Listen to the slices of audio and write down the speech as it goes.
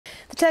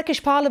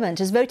Turkish Parliament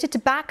has voted to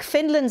back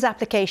Finland's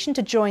application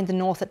to join the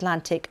North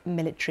Atlantic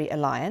Military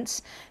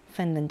Alliance.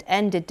 Finland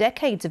ended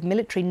decades of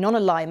military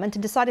non-alignment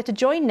and decided to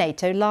join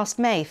NATO last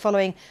May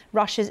following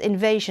Russia's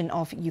invasion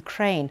of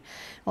Ukraine.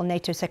 Well,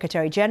 NATO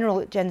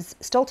Secretary-General Jens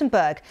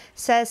Stoltenberg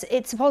says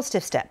it's a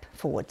positive step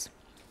forwards.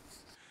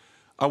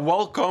 I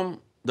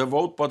welcome the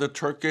vote by the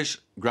Turkish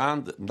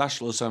Grand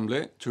National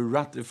Assembly to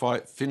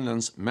ratify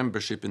Finland's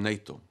membership in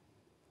NATO.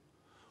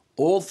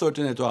 All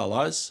 30 NATO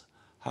allies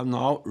have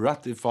now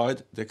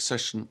ratified the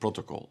accession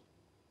protocol.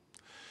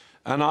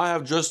 And I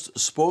have just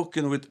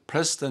spoken with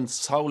President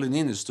Sauli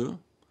Niinistö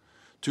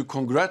to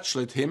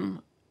congratulate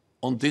him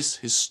on this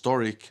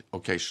historic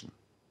occasion.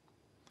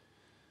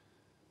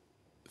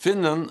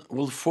 Finland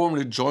will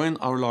formally join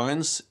our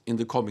alliance in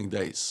the coming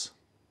days.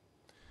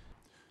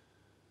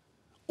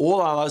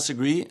 All allies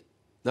agree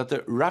that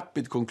the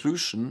rapid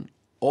conclusion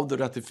of the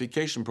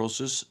ratification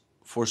process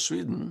for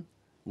Sweden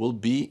will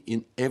be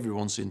in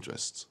everyone's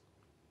interests.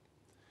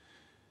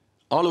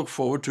 I look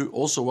forward to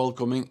also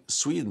welcoming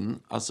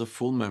Sweden as a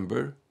full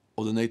member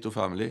of the NATO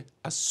family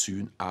as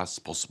soon as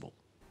possible.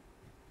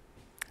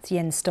 It's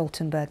Jens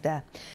Stoltenberg there.